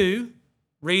Israel, too,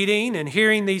 reading and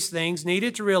hearing these things,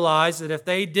 needed to realize that if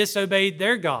they disobeyed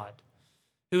their God,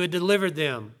 who had delivered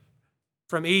them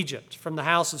from Egypt, from the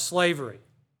house of slavery,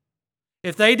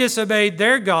 if they disobeyed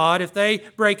their God, if they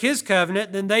break His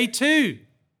covenant, then they too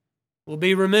will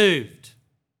be removed,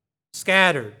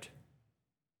 scattered,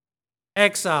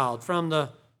 exiled from the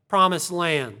promised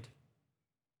land.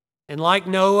 And like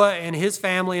Noah and his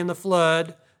family in the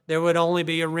flood, there would only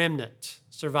be a remnant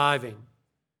surviving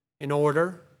in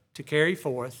order to carry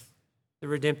forth the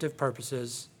redemptive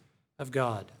purposes of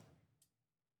God.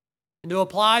 And to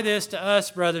apply this to us,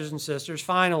 brothers and sisters,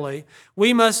 finally,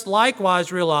 we must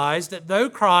likewise realize that though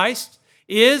Christ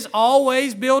is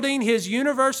always building His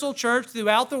universal church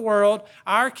throughout the world,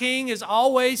 our King is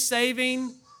always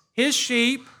saving His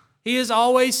sheep. He is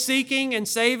always seeking and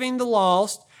saving the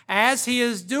lost. As He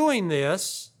is doing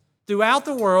this throughout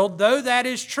the world, though that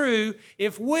is true,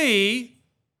 if we,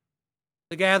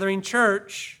 the gathering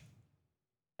church,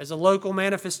 as a local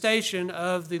manifestation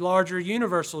of the larger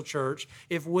universal church,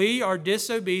 if we are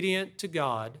disobedient to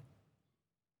God,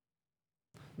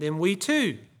 then we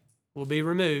too will be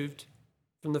removed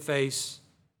from the face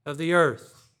of the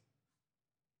earth.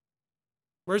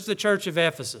 Where's the church of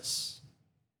Ephesus?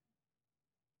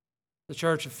 The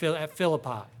church at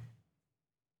Philippi.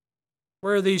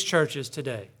 Where are these churches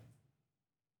today?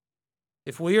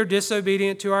 If we are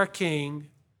disobedient to our King,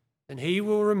 then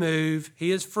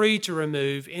He is free to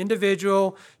remove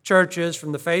individual churches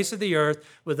from the face of the earth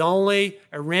with only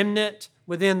a remnant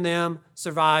within them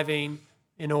surviving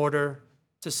in order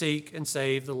to seek and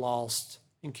save the lost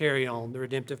and carry on the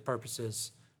redemptive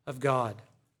purposes of God.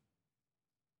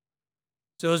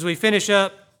 So as we finish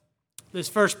up this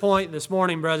first point this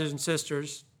morning, brothers and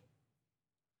sisters,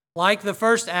 like the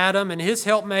first Adam and his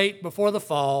helpmate before the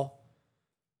fall,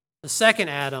 the second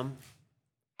Adam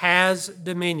has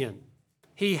dominion.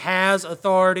 He has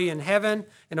authority in heaven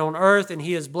and on earth, and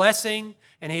He is blessing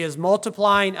and He is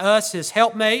multiplying us, His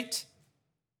helpmate,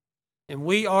 and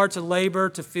we are to labor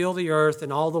to fill the earth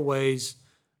in all the ways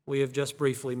we have just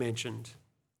briefly mentioned.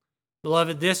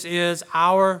 Beloved, this is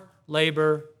our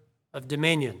labor of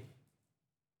dominion,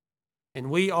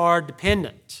 and we are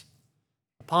dependent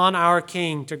upon our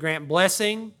King to grant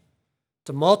blessing,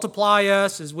 to multiply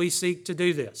us as we seek to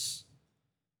do this.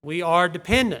 We are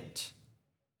dependent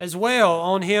as well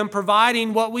on Him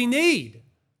providing what we need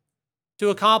to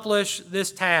accomplish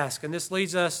this task. And this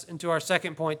leads us into our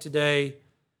second point today,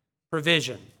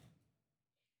 provision.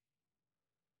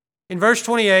 In verse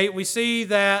 28, we see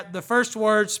that the first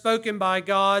words spoken by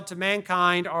God to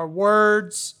mankind are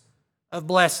words of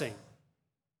blessing.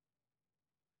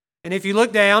 And if you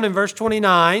look down in verse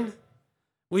 29,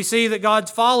 we see that God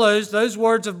follows those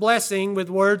words of blessing with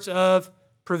words of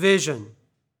provision.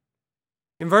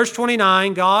 In verse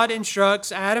 29, God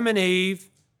instructs Adam and Eve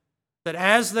that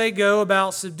as they go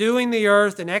about subduing the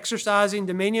earth and exercising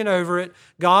dominion over it,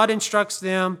 God instructs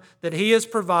them that He has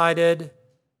provided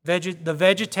the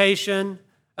vegetation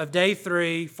of day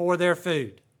 3 for their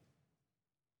food.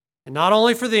 And not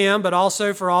only for them, but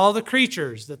also for all the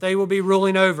creatures that they will be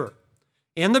ruling over.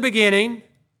 In the beginning,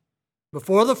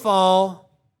 before the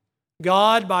fall,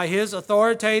 God, by His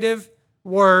authoritative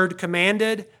word,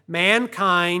 commanded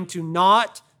mankind to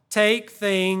not take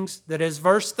things that, as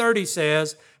verse 30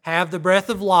 says, have the breath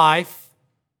of life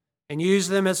and use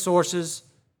them as sources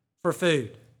for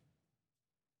food.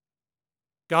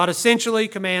 God essentially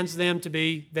commands them to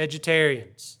be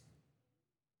vegetarians.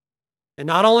 And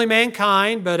not only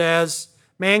mankind, but as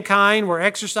mankind were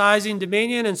exercising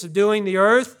dominion and subduing the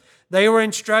earth, they were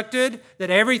instructed that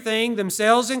everything,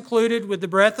 themselves included with the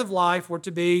breath of life, were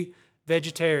to be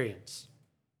vegetarians.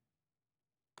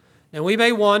 Now we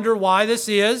may wonder why this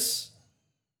is.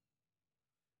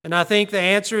 And I think the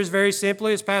answer is very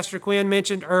simply, as Pastor Quinn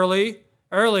mentioned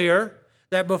earlier,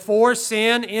 that before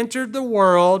sin entered the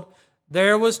world,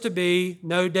 there was to be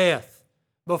no death.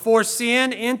 Before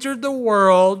sin entered the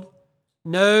world,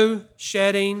 no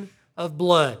shedding of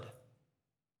blood.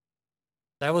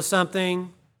 That was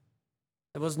something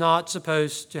that was not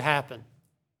supposed to happen.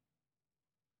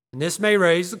 And this may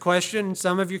raise the question in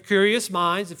some of your curious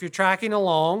minds, if you're tracking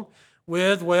along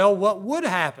with, well, what would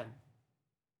happen?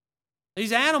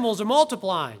 These animals are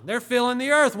multiplying. They're filling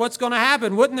the earth. What's going to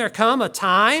happen? Wouldn't there come a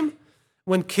time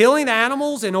when killing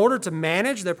animals in order to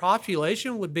manage their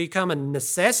population would become a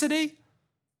necessity?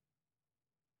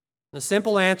 The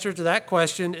simple answer to that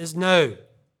question is no.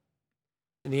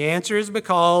 And the answer is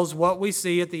because what we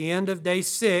see at the end of day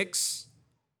 6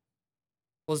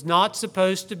 was not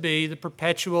supposed to be the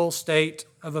perpetual state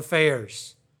of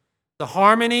affairs. The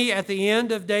harmony at the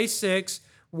end of day 6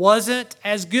 wasn't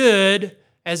as good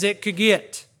as it could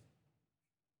get.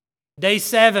 Day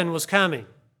 7 was coming.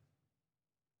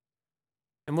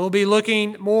 And we'll be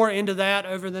looking more into that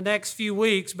over the next few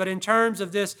weeks. But in terms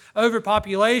of this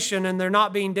overpopulation and there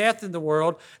not being death in the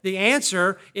world, the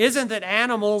answer isn't that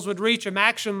animals would reach a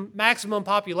maximum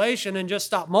population and just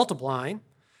stop multiplying.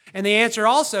 And the answer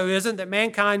also isn't that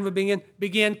mankind would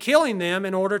begin killing them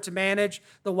in order to manage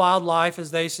the wildlife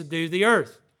as they subdue the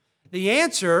earth. The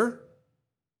answer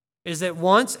is that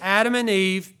once Adam and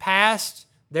Eve passed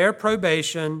their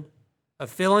probation of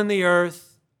filling the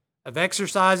earth, of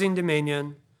exercising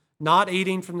dominion, not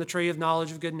eating from the tree of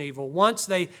knowledge of good and evil, once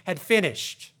they had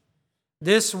finished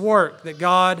this work that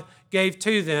God gave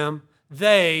to them,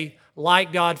 they,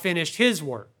 like God finished His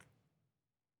work,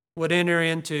 would enter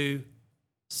into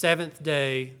seventh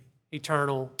day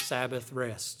eternal Sabbath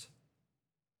rest.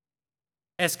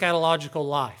 Eschatological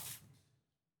life.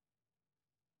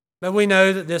 But we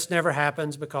know that this never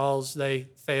happens because they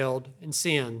failed in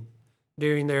sin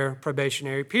during their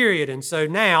probationary period. And so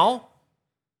now,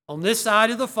 on this side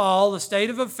of the fall, the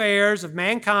state of affairs of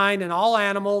mankind and all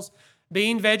animals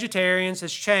being vegetarians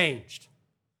has changed.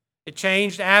 It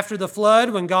changed after the flood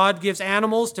when God gives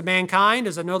animals to mankind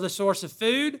as another source of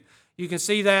food. You can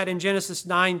see that in Genesis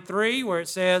 9:3 where it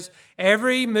says,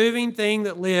 "Every moving thing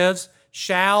that lives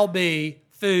shall be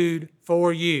food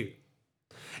for you.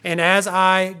 And as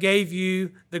I gave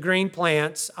you the green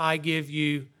plants, I give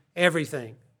you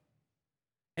everything."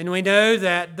 And we know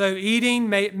that though eating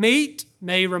meat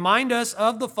may remind us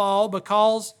of the fall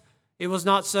because it was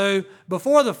not so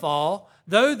before the fall,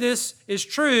 though this is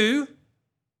true,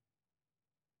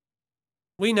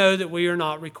 we know that we are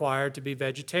not required to be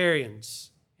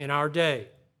vegetarians in our day.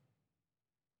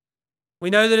 We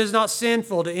know that it is not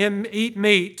sinful to eat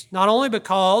meat, not only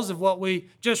because of what we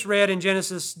just read in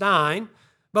Genesis 9,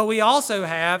 but we also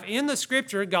have in the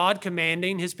Scripture God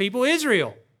commanding His people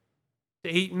Israel to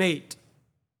eat meat.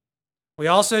 We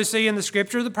also see in the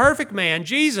Scripture the perfect man,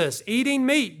 Jesus, eating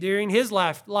meat during His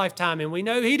lifetime, and we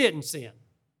know He didn't sin.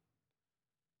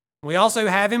 We also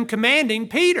have Him commanding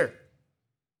Peter,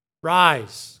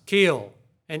 "Rise, kill,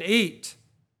 and eat,"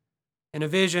 in a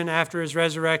vision after His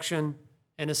resurrection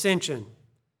and ascension.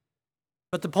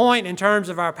 But the point in terms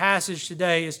of our passage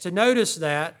today is to notice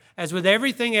that, as with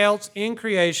everything else in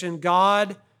creation,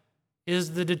 God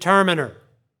is the determiner.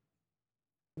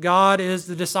 God is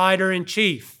the decider in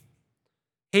chief.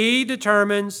 He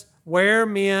determines where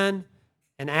men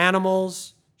and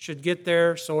animals should get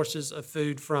their sources of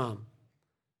food from.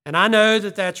 And I know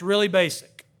that that's really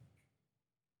basic.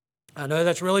 I know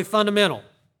that's really fundamental.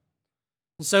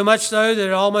 And so much so that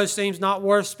it almost seems not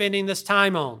worth spending this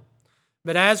time on.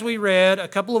 But as we read a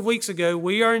couple of weeks ago,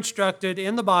 we are instructed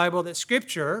in the Bible that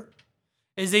Scripture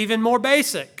is even more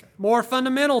basic, more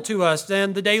fundamental to us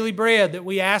than the daily bread that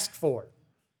we ask for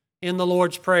in the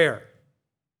Lord's Prayer.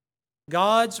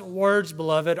 God's words,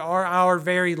 beloved, are our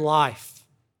very life.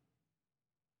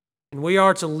 And we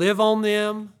are to live on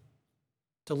them,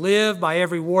 to live by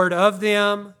every word of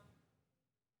them,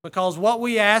 because what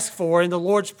we ask for in the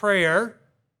Lord's Prayer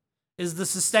is the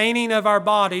sustaining of our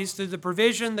bodies through the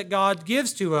provision that God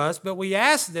gives to us, but we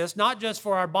ask this not just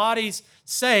for our body's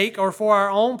sake or for our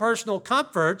own personal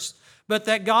comforts, but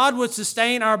that God would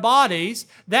sustain our bodies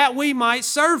that we might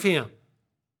serve Him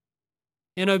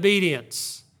in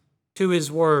obedience to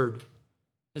His Word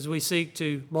as we seek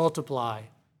to multiply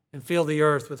and fill the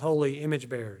earth with holy image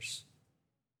bearers.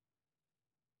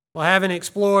 Well, having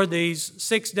explored these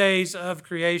 6 days of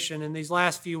creation in these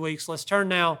last few weeks, let's turn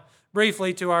now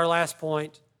briefly to our last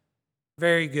point,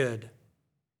 very good.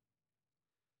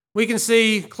 We can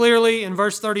see clearly in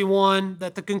verse 31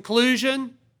 that the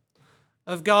conclusion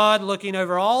of God looking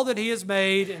over all that He has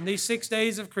made in these 6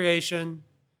 days of creation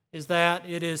is that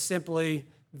it is simply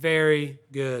very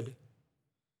good.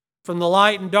 From the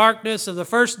light and darkness of the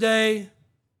first day,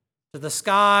 to the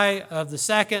sky of the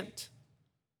second,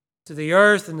 to the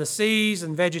earth and the seas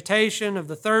and vegetation of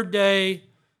the third day,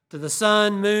 to the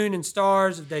sun, moon, and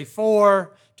stars of day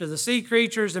 4, to the sea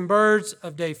creatures and birds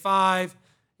of day 5,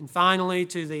 and finally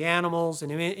to the animals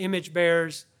and image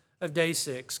bearers of day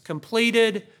 6.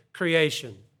 Completed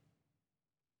creation.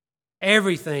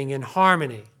 Everything in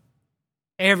harmony.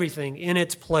 Everything in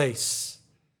its place.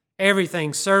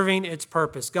 Everything serving its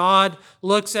purpose. God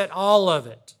looks at all of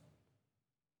it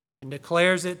and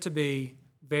declares it to be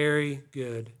very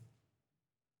good.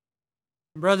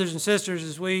 Brothers and sisters,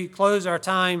 as we close our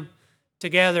time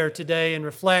together today and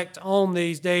reflect on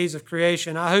these days of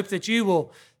creation, I hope that you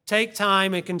will take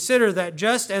time and consider that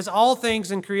just as all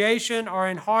things in creation are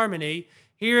in harmony,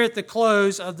 here at the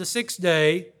close of the 6th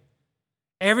day,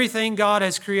 everything God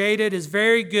has created is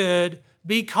very good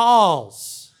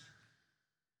because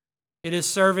it is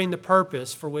serving the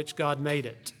purpose for which God made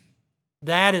it.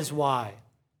 That is why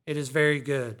it is very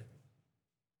good.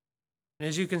 And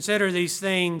as you consider these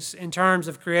things in terms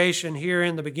of creation here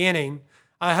in the beginning,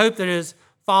 I hope that as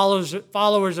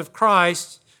followers of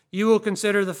Christ, you will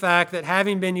consider the fact that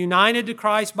having been united to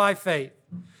Christ by faith,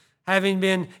 having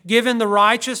been given the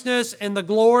righteousness and the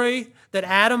glory that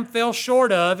Adam fell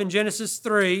short of in Genesis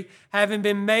 3, having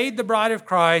been made the bride of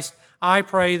Christ, I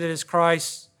pray that as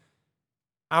Christ,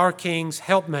 our King's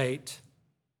helpmate,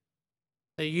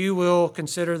 that you will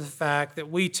consider the fact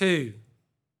that we too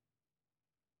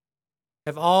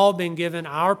have all been given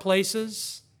our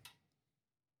places.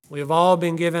 We have all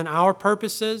been given our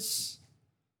purposes.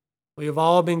 We have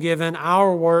all been given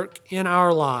our work in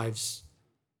our lives,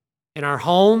 in our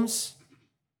homes,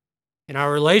 in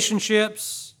our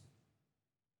relationships,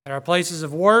 at our places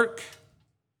of work,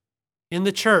 in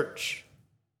the church.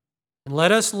 And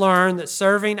let us learn that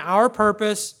serving our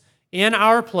purpose in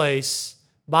our place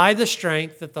by the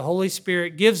strength that the Holy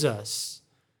Spirit gives us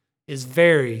is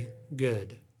very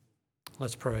good.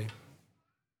 Let's pray.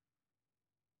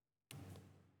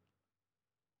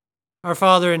 Our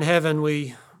Father in heaven,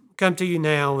 we come to you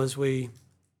now as we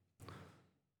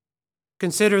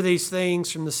consider these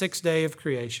things from the 6th day of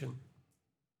creation.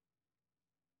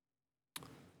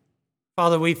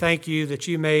 Father, we thank you that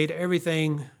you made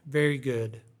everything very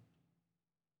good.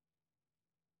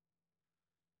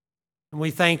 And we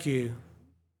thank you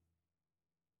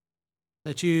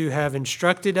that you have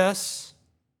instructed us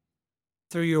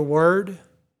through your word.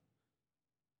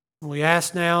 And we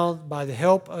ask now, by the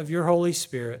help of your Holy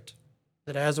Spirit,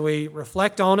 that as we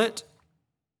reflect on it,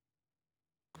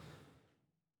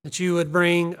 that you would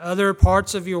bring other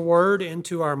parts of your word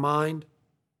into our mind.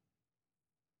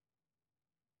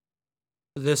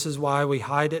 This is why we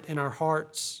hide it in our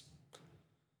hearts,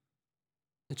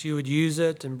 that you would use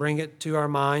it and bring it to our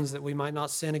minds that we might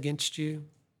not sin against you.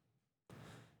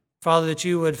 Father, that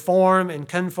you would form and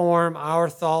conform our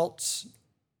thoughts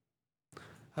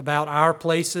about our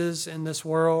places in this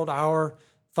world, our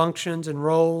functions and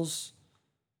roles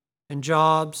and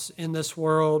jobs in this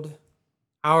world,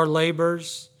 our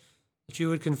labors, that you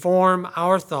would conform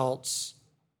our thoughts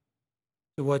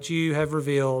to what you have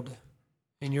revealed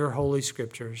in your holy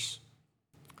scriptures.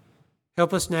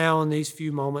 Help us now in these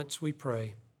few moments, we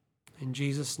pray. In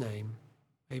Jesus' name,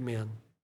 amen.